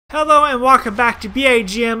Hello and welcome back to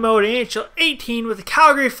BAGM Mode NHL 18 with the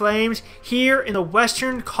Calgary Flames here in the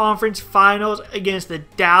Western Conference Finals against the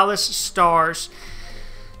Dallas Stars.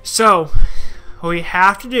 So, what we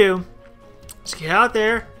have to do is get out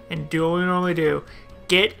there and do what we normally do.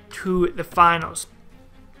 Get to the finals.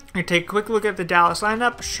 We take a quick look at the Dallas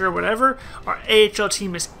lineup. Sure, whatever. Our AHL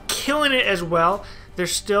team is killing it as well. They're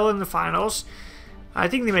still in the finals. I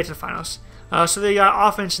think they made it to the finals. So they got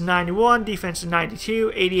offense 91, defense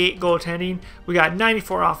 92, 88 goaltending. We got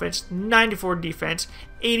 94 offense, 94 defense,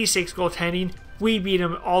 86 goaltending. We beat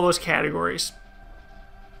them in all those categories.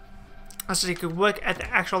 Let's take a look at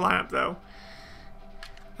the actual lineup though.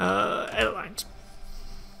 Edit lines.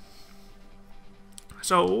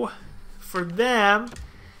 So for them,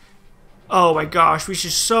 oh my gosh, we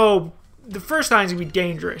should the first line is gonna be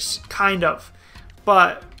dangerous, kind of,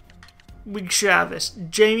 but we should have this.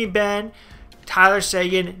 Jamie Benn, Tyler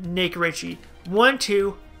Seguin, Nick Ritchie.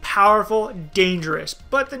 1-2, powerful, dangerous.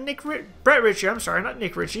 But the Brett Ritchie, I'm sorry, not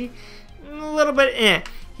Nick Ritchie, a little bit eh.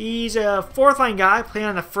 He's a fourth line guy playing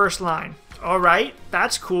on the first line. Alright,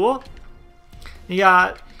 that's cool. You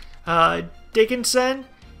got Dickinson,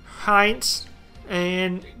 Heinz,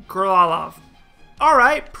 and Gorlalov.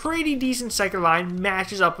 Alright, pretty decent second line.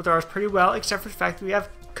 Matches up with ours pretty well, except for the fact that we have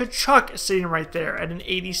Kachuk sitting right there at an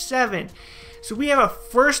 87. So we have a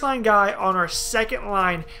first line guy on our second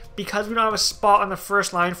line because we don't have a spot on the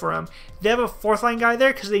first line for him. They have a fourth line guy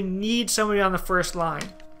there because they need somebody on the first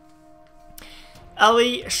line.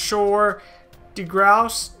 Ellie, Shore,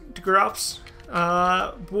 DeGraus,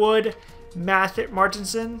 Wood,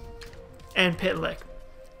 Martinson, and Pitlick.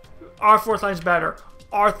 Our fourth line's better.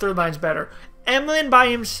 Our third line's better. Emlyn by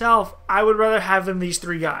himself, I would rather have than these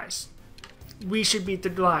three guys. We should beat the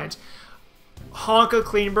lines. Honka,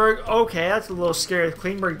 Kleinberg, okay, that's a little scary with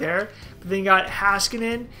Kleinberg there. But then you got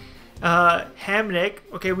Haskinen, Hamnick.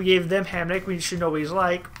 Okay, we gave them Hamnick. We should know what he's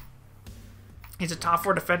like. He's a top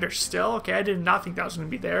 4 defender still. Okay, I did not think that was going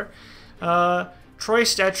to be there. Troy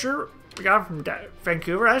Stetcher, we got him from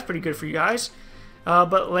Vancouver. That's pretty good for you guys.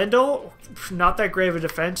 But Lindell, not that great of a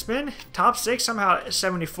defenseman. Top 6, somehow at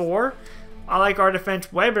 74. I like our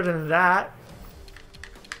defense way better than that.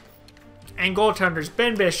 And goaltenders,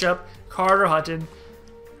 Ben Bishop, Carter Hutton.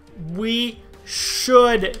 We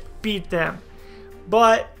should beat them.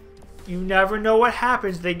 But you never know what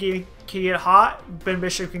happens. They can get hot. Ben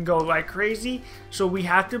Bishop can go like crazy. So we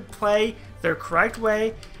have to play the correct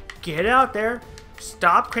way. Get out there.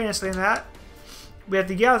 Stop canceling that. We have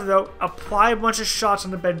to get out there though. Apply a bunch of shots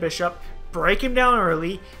on the Ben Bishop. Break him down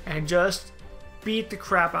early. And just beat the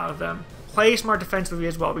crap out of them. Play smart defensively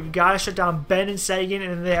as well. We gotta shut down Ben and Seguin,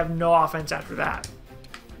 and then they have no offense after that.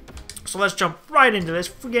 So let's jump right into this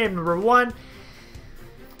for game number 1.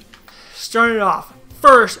 Starting it off.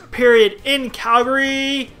 First period in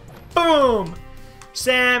Calgary. Boom!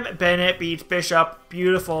 Sam Bennett beats Bishop.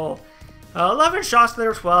 Beautiful. 11 shots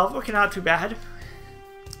there, 12. Okay, not too bad.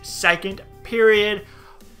 Second period.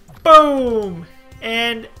 Boom!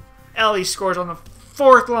 And Ellie scores on the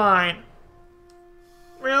 4th line.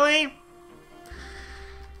 Really?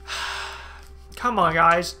 Come on,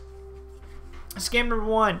 guys. It's game number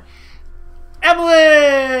 1.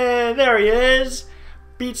 Emlyn! There he is.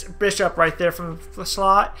 Beats Bishop right there from the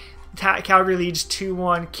slot. Calgary leads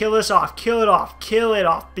 2-1. Kill this off. Kill it off. Kill it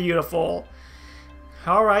off. Beautiful.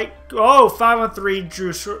 All right. Oh,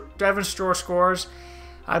 5-on-3. Devin Storr scores.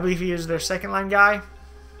 I believe he is their second line guy.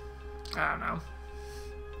 I don't know.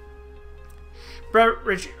 Brett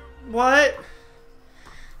Ritchie. What?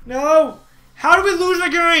 No. How did we lose the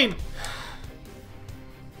game?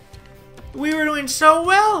 We were doing so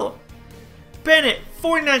well. Bennett,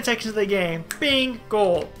 49 seconds of the game. Bing,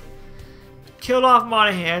 goal. Killed off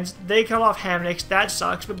Monahan's. They killed off Hamnick's. That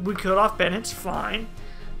sucks, but we killed off Bennett's. Fine.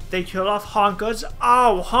 They killed off Honka's.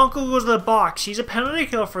 Oh, Honka goes to the box. He's a penalty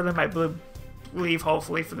kill for them, I believe,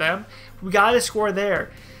 hopefully for them. We got to score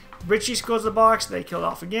there. Ritchie scores the box. They killed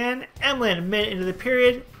off again. Emlyn, a minute into the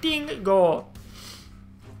period. Ding, goal.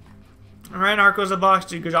 Reinhardt goes to the box,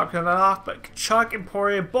 did a good job killing that off, but Chuck and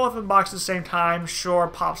Poirier both in the box at the same time. Shore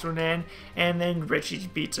pops one in, and then Ritchie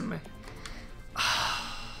beats him.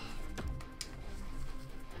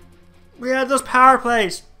 We had those power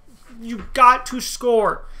plays. You got to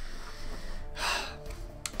score.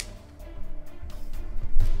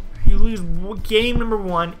 You lose game number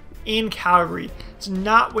 1 in Calgary. It's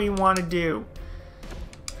not what you want to do.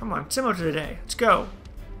 Come on, similar to today. Let's go.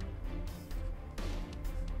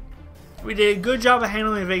 We did a good job of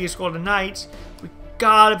handling the Vegas Golden Knights. We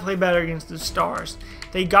gotta play better against the Stars.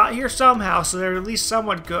 They got here somehow, so they're at least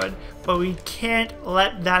somewhat good, but we can't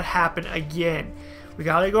let that happen again. We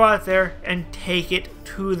got to go out there and take it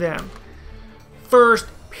to them. First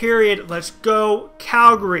period. Let's go,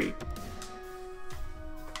 Calgary.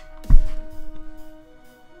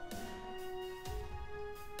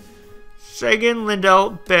 Sagan,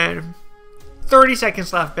 Lindell, Ben. 30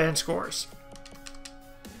 seconds left. Ben scores.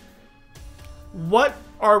 What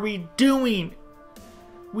are we doing?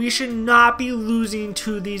 We should not be losing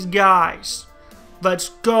to these guys. Let's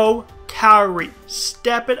go, Calgary.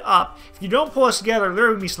 Step it up. If you don't pull us together, there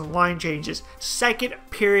will be some line changes. Second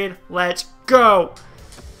period. Let's go.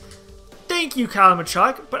 Thank you,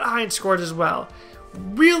 Kalamachuk, but Hines scored as well.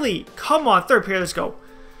 Really? Come on, third period. Let's go.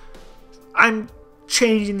 I'm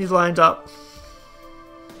changing these lines up.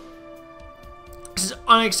 This is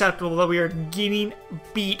unacceptable that we are getting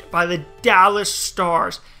beat by the Dallas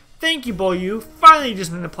Stars. Thank you, Beaulieu. Finally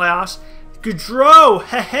just in the playoffs. Gaudreau,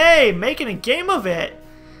 hey, making a game of it.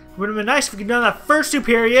 Would have been nice if we could have done that first 2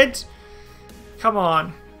 periods. Come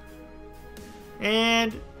on.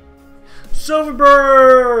 And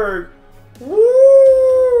Silverberg.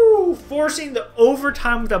 Woo! Forcing the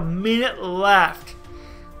overtime with a minute left.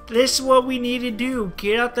 This is what we need to do.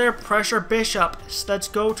 Get out there, pressure Bishop. Let's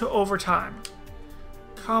go to overtime.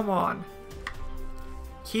 Come on.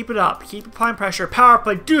 Keep it up. Keep applying pressure. Power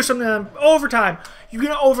play. Do something on overtime. You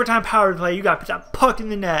get an overtime power play. You got to put that puck in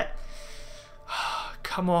the net.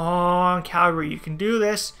 Come on, Calgary. You can do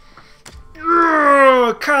this.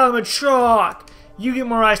 Kalamachuk. You get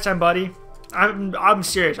more ice time, buddy. I'm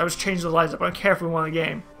serious. I was changing the lines up. I don't care if we won the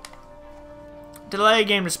game. Delay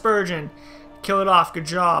game to Spurgeon. Kill it off. Good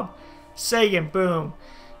job. Sagan. Boom.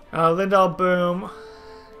 Lindell. Boom.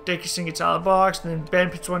 Dickinson gets out of the box. And then Ben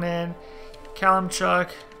puts one in. Kalamachuk.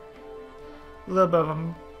 A little bit of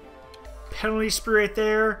a penalty spree right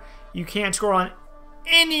there. You can't score on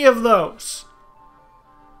any of those.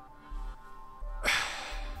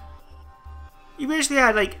 You basically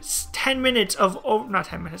had like 10 minutes of... Oh, not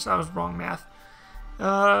 10 minutes. That was wrong math.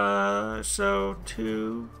 So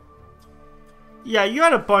 2... Yeah, you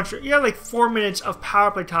had a bunch of... You had like 4 minutes of power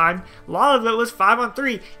play time. A lot of it was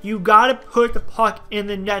 5-on-3. You got to put the puck in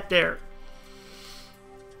the net there.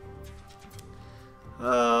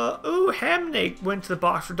 Ooh, Hamnick went to the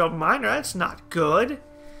box for double minor. That's not good.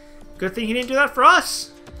 Good thing he didn't do that for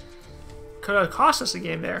us. Could have cost us a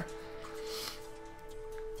game there.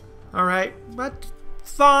 Alright, but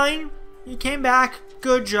fine. You came back.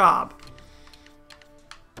 Good job.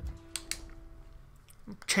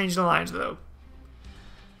 Change the lines, though.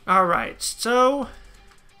 Alright, so...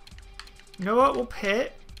 You know what? We'll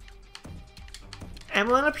pit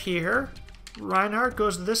Emlyn up here. Reinhardt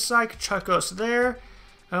goes to this side. Kachuk goes to there.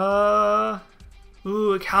 Ooh,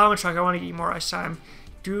 Kalamachuk. I want to get you more ice time.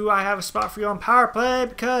 Do I have a spot for you on power play?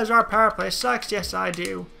 Because our power play sucks. Yes, I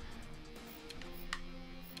do.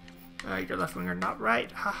 Your left winger, not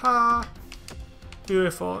right. Haha.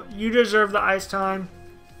 Beautiful. You deserve the ice time.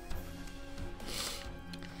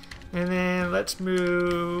 And then let's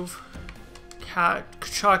move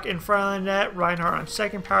Kachuk in front of the net. Reinhardt on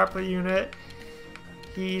second power play unit.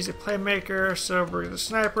 He's a playmaker. Silverberg is a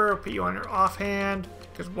sniper. We'll put you on your offhand.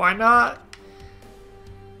 Because why not?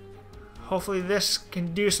 Hopefully this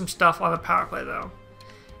can do some stuff on the power play though.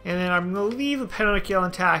 And then I'm going to leave the penalty kill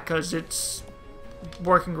intact because it's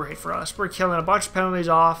working great for us. We're killing a bunch of penalties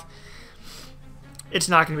off. It's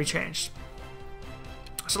not going to be changed.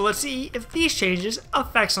 So let's see if these changes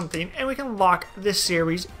affect something and we can lock this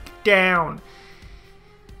series down.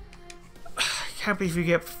 I can't believe you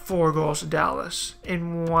get 4 goals to Dallas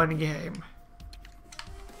in one game.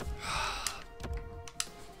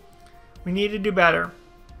 We need to do better.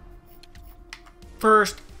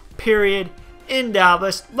 First period in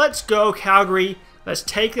Dallas. Let's go, Calgary. Let's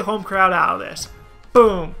take the home crowd out of this.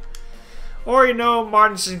 Boom. Or, you know,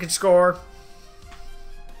 Martinson can score.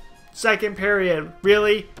 Second period.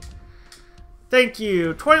 Really? Thank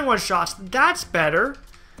you. 21 shots. That's better.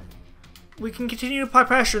 We can continue to apply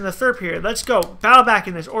pressure in the third period. Let's go. Battle back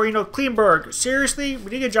in this. Or, you know, Kleinberg. Seriously?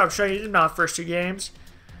 We did a good job shutting him down the first 2 games.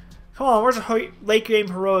 Come on. Where's the late game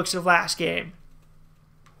heroics of last game?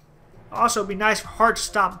 Also, it'd be nice for Hart to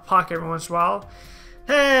stop the puck every once in a while.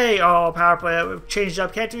 Hey! Oh, power play. We've changed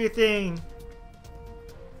up. Can't do anything.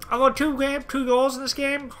 Although 2 goals in this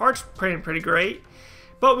game, Hart's pretty great.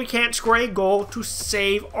 But we can't score a goal to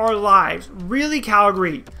save our lives. Really,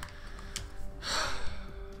 Calgary?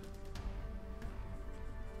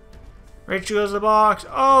 Rachel goes to the box.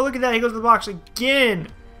 Oh, look at that. He goes to the box again.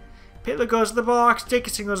 Pitlick goes to the box.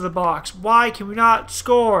 Dickinson goes to the box. Why can we not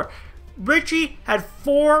score? Richie had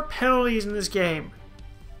 4 penalties in this game.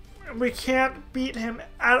 We can't beat him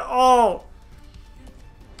at all.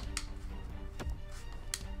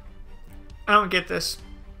 I don't get this.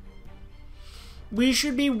 We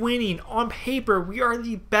should be winning. On paper, we are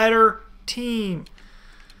the better team.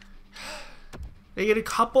 They get a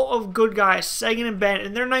couple of good guys, Seguin and Bennett,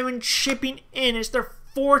 and they're not even chipping in. It's their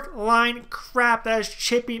fourth line crap that is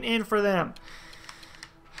chipping in for them.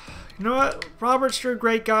 You know what? Roberts, you're a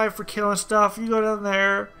great guy for killing stuff. You go down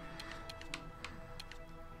there.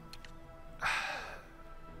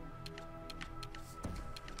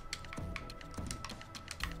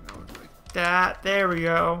 Like that. There we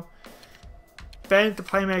go. Bennett, the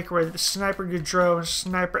playmaker, with the sniper Gaudreau and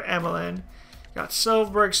sniper Emelin. Got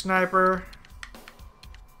Silverberg, sniper.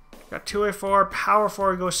 Got 2A4, power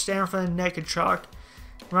forward, goes stand for the naked Chuck.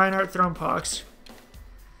 Reinhardt throwing pucks.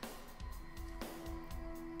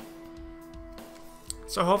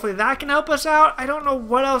 So hopefully that can help us out. I don't know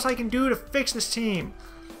what else I can do to fix this team.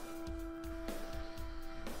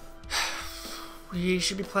 We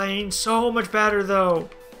should be playing so much better though.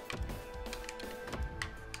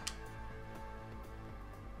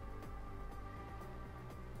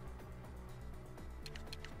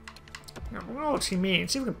 We're going to what team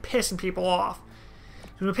means. See if we can piss some people off.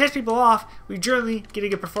 When we piss people off, we generally get a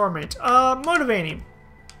good performance. Motivating.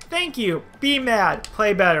 Thank you. Be mad.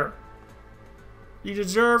 Play better. You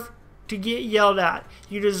deserve to get yelled at.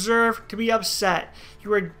 You deserve to be upset.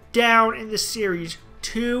 You are down in the series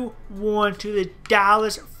 2-1 to the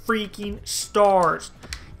Dallas freaking Stars.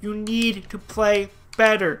 You need to play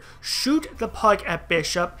better. Shoot the puck at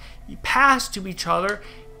Bishop. You pass to each other.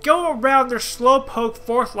 Go around their slowpoke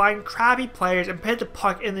fourth line crappy players and put the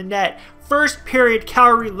puck in the net. First period,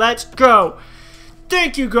 Calgary, let's go.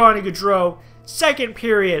 Thank you, Garny Gaudreau. Second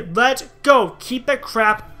period, let's go. Keep that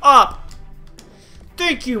crap up.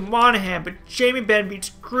 Thank you, Monahan. But Jamie Benn beats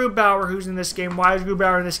Grubauer, who's in this game. Why is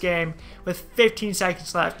Grubauer in this game with 15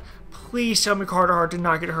 seconds left? Please tell me Carter Hart did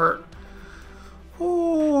not get hurt.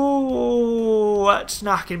 Ooh, that's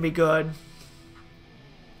not going to be good.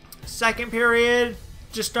 Second period.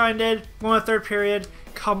 Just started. One of the third period.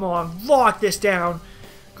 Come on, lock this down.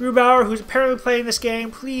 Grubauer, who's apparently playing this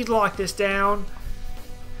game, please lock this down.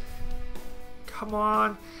 Come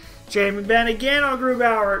on. Jamie Benn again on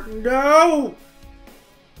Grubauer. No!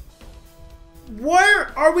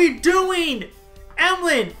 What are we doing?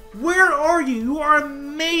 Emelin, where are you? You are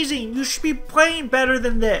amazing. You should be playing better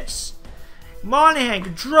than this. Monahan,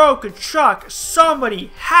 Gaudreau, Kachuk,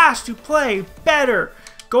 somebody has to play better.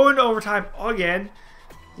 Going to overtime again.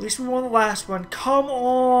 At least we won the last one. Come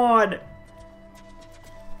on.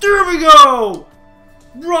 There we go.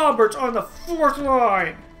 Roberts on the fourth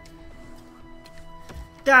line.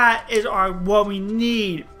 That is what we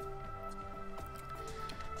need.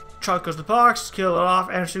 Chuck goes to the box, kill it off.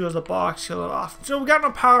 Anderson goes to the box, kill it off. So we got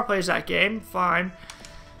no power plays that game. Fine.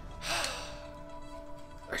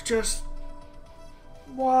 It's just...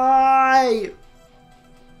 Why?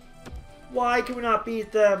 Why can we not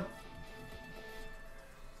beat them?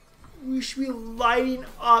 We should be lighting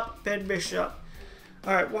up Ben Bishop.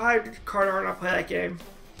 Alright, why did Carter Hart not play that game?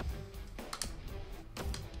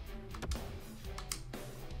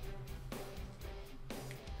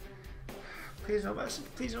 Please no message.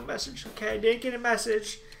 Please no message. Okay, I did get a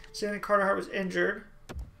message saying that Carter Hart was injured.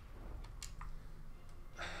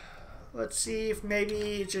 Let's see if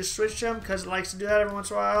maybe just switch him because it likes to do that every once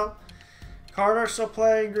in a while. Carter Hart's still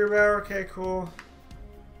playing. Grubauer. Okay, cool.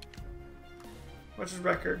 What's his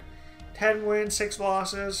record? 10 wins, 6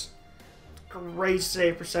 losses. Great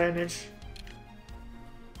save percentage.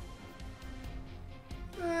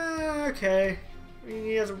 Okay. I mean,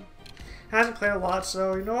 he hasn't played a lot,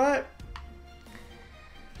 so you know what?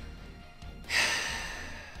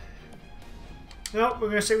 Nope, we're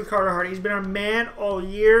going to stick with Carter Hart. He's been our man all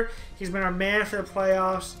year. He's been our man for the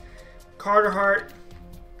playoffs. Carter Hart.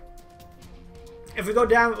 If we go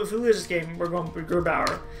down, if we lose this game, we're going for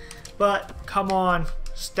Grubauer. But, come on.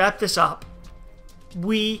 Step this up.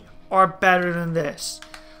 We are better than this.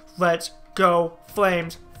 Let's go,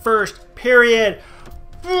 Flames. First period.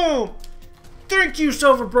 Boom. Thank you,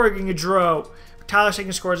 Silverberg and Gaudreau. Tyler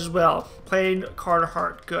Seguin scores as well. Playing Carter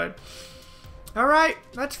Hart. Good. Alright,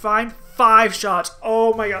 that's fine. 5 shots.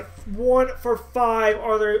 Oh my god. 1 for 5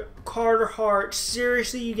 are there. Carter Hart.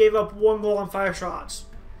 Seriously, you gave up 1 goal on 5 shots.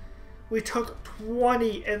 We took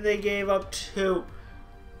 20 and they gave up 2.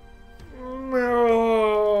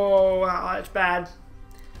 Oh, wow, that's bad.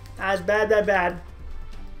 That's bad.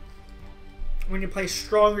 When you play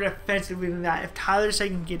stronger defensively than that. If Tyler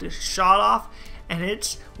Seguin can get a shot off and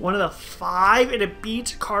it's one of the 5 and it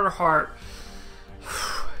beats Carter Hart.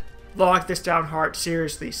 Lock this down, Hart.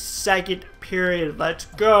 Seriously. Second period. Let's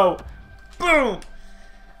go. Boom.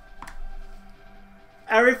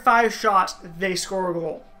 Every 5 shots, they score a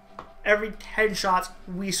goal. Every 10 shots,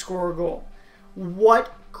 we score a goal.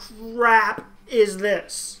 What crap is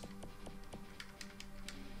this?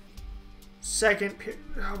 Second period.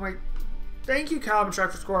 Oh my. Thank you, Calvin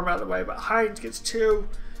Truck, for scoring, by the way. But Hines gets 2.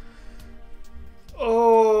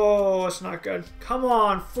 Oh, it's not good. Come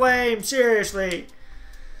on, Flame. Seriously.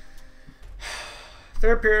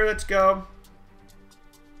 Third period, let's go.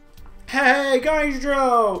 Hey,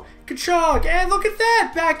 Gaidro, Kachuk, and look at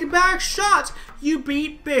that! Back-to-back shots! You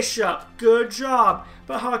beat Bishop. Good job.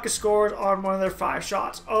 But Honka scores on one of their 5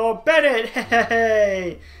 shots. Oh, Bennett!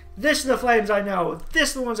 Hey! This is the Flames I know. This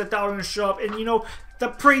is the ones that thought were going to show up in, you know, the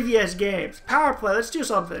previous games. Power play, let's do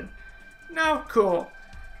something. No? Cool.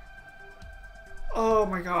 Oh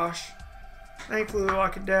my gosh. Thankfully, we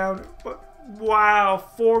lock it down. But, wow,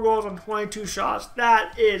 4 goals on 22 shots.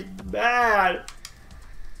 That is bad.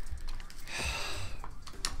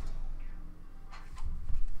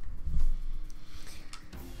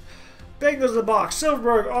 Big goes to the box.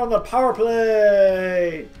 Silverberg on the power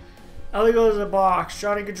play. Ellie goes to the box.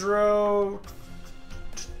 Johnny Gaudreau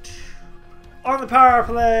on the power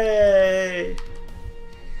play.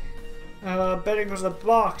 Benning goes to the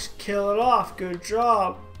box. Kill it off. Good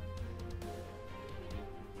job.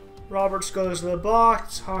 Roberts goes to the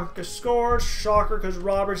box. Honka scores. Shocker, because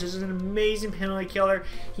Roberts is an amazing penalty killer.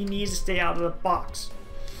 He needs to stay out of the box.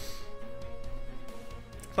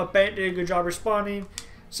 But Bennett did a good job responding.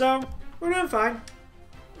 So, we're doing fine.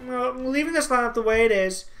 I'm leaving this lineup the way it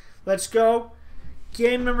is. Let's go.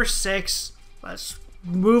 Game number 6. Let's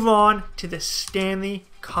move on to the Stanley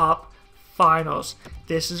Cup Finals.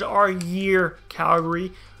 This is our year,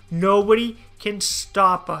 Calgary. Nobody can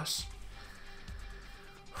stop us.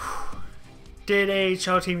 Did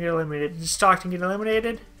AHL team get eliminated? Did Stockton get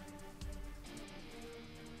eliminated?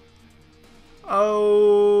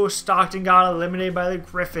 Oh, Stockton got eliminated by the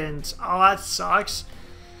Griffins. Oh, that sucks.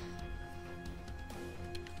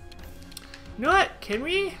 You know what? Can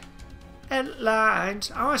we?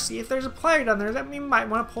 Headlines. I want to see if there's a player down there that we might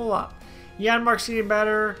want to pull up. Jan Mark's getting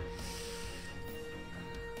better.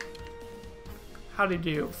 How'd he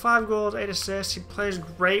do? 5 goals, 8 assists. He plays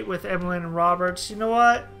great with Emlyn and Roberts. You know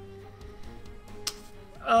what?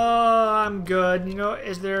 I'm good. You know,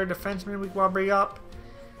 is there a defenseman we want to bring up?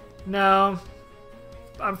 No.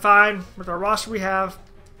 I'm fine with our roster we have.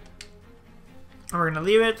 And we're going to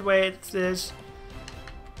leave it the way it is.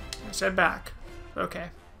 Send back.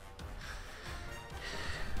 Okay.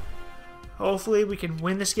 Hopefully we can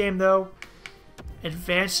win this game though.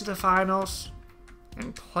 Advance to the finals.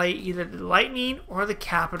 And play either the Lightning or the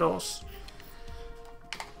Capitals.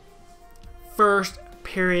 First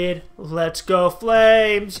period. Let's go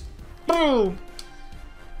Flames. Boom.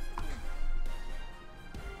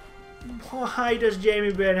 Why does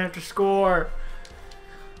Jamie Benn have to score?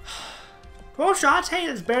 12 shots, hey,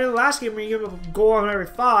 that's better than the last game where you give up a goal on every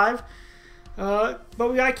 5. But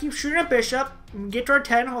we gotta keep shooting at Bishop. Get to our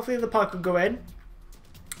 10. Hopefully the puck will go in.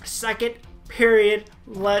 Second period.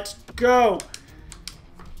 Let's go.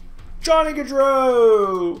 Johnny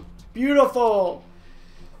Gaudreau. Beautiful.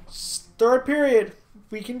 Third period.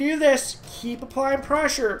 We can do this. Keep applying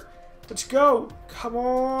pressure. Let's go. Come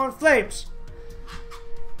on, Flames.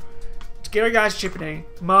 Let's get our guys chipping in.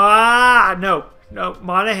 No,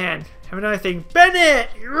 Monahan. Have another thing. Bennett!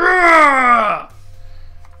 Yeah!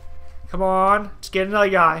 Come on. Let's get another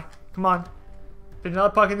guy. Come on. Put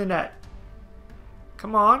another puck in the net.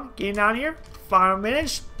 Come on. Getting down here. Final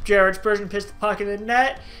minutes. Jared Spurgeon puts the puck in the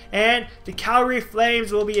net. And the Calgary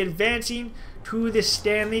Flames will be advancing to the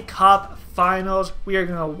Stanley Cup Finals. We are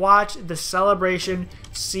going to watch the celebration.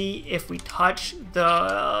 See if we touch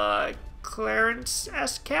the Clarence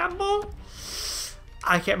S. Campbell.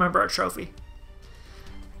 I can't remember our trophy.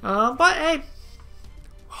 But hey,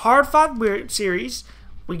 hard fought weird series.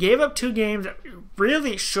 We gave up 2 games that we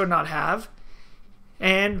really should not have,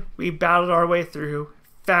 and we battled our way through,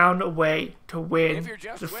 found a way to win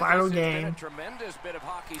the final game.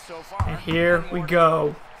 And here we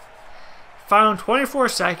go. Final 24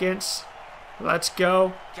 seconds. Let's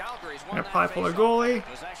go. I'm gonna probably pull our goalie.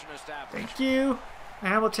 Thank you,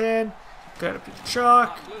 Hamilton. Good up to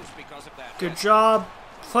Chuck. Good job.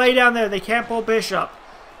 Play down there. They can't pull Bishop.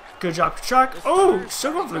 Good job, Chuck. Oh,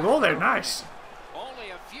 still going for the goal there. Nice.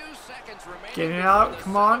 Getting it out.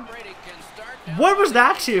 Come on. What was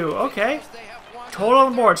that to? Okay. Hold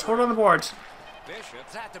on the boards. Hold on the boards.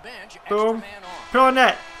 Boom. Put on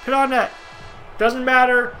net. Put on net. Doesn't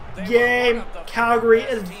matter. Game. Calgary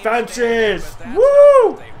advances.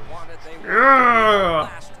 Woo!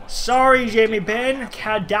 Yeah. Sorry, Jamie Benn.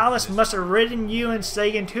 Dallas must have ridden you and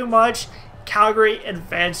Sagan too much. Calgary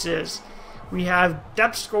advances. We have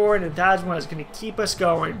depth scoring, and that's what is going to keep us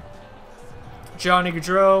going. Johnny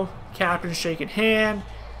Gaudreau, captain, shaking hand.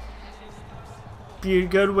 Be a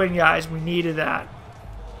good win, guys. We needed that.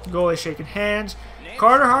 Goalie shaking hands.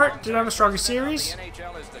 Carter Hart didn't have a stronger series.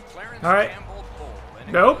 All right.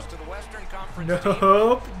 Nope.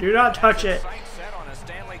 Nope. Do not touch it.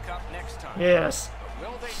 Yes.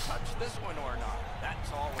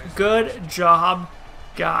 Good job,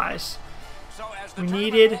 guys. We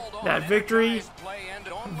needed that victory.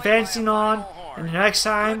 Advancing on. And the next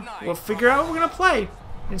time, we'll figure out what we're going to play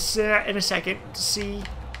in a second to see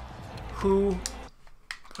who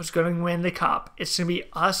was going to win the cup. It's going to be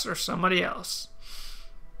us or somebody else.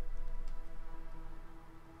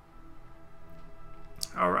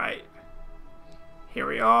 Alright. Here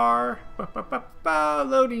we are.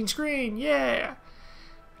 Loading screen. Yeah.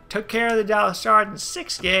 Took care of the Dallas Stars in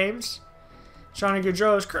 6 games. Johnny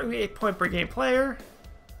Gaudreau is currently 8-point per game player.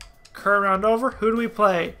 Current round over. Who do we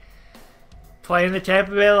play? Playing the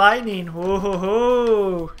Tampa Bay Lightning.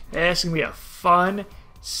 Whoa. That's going to be a fun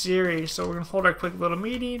series. So we're going to hold our quick little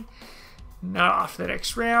meeting. Not off to the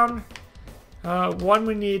next round. One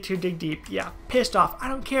we need to dig deep. Yeah, pissed off. I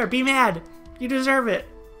don't care. Be mad. You deserve it.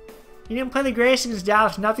 You didn't play the greatest against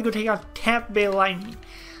Dallas. Nothing to go take out Tampa Bay Lightning.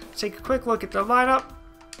 Let's take a quick look at the lineup.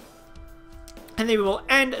 And then we will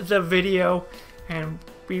end the video and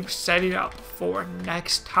be setting up for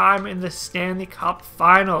next time in the Stanley Cup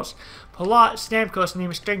Finals. Palat, Stamkos,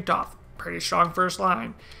 Name Stinktoff. Pretty strong first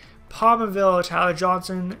line. Palmerville, Tyler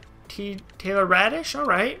Johnson, Taylor Radish. All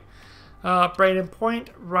right. Braden Point,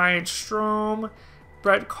 Ryan Strome,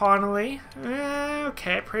 Brett Connolly.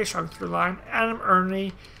 Okay, pretty strong through line. Adam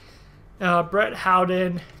Ernie, Brett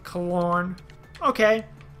Howden, Killorn. Okay.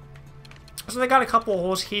 So they got a couple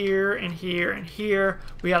holes here and here and here.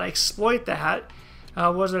 We got to exploit that.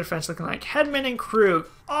 What's the defense looking like? Hedman and Krug.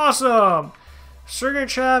 Awesome.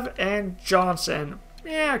 Sergachev and Johnson.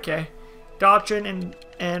 Yeah, okay. Dotchin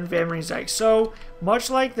and Van Riemsdyk. So, much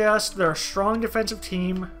like this, they're a strong defensive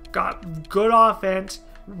team. Got good offense.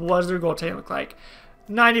 What does their goaltending look like?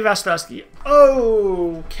 90 Vasilevsky.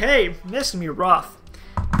 Okay. This is going to be rough.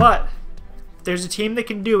 But, there's a team that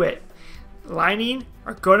can do it. Lightning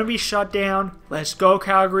are going to be shut down. Let's go,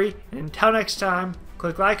 Calgary. And until next time,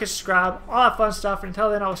 click like and subscribe. All that fun stuff. And until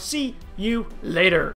then, I'll see you later.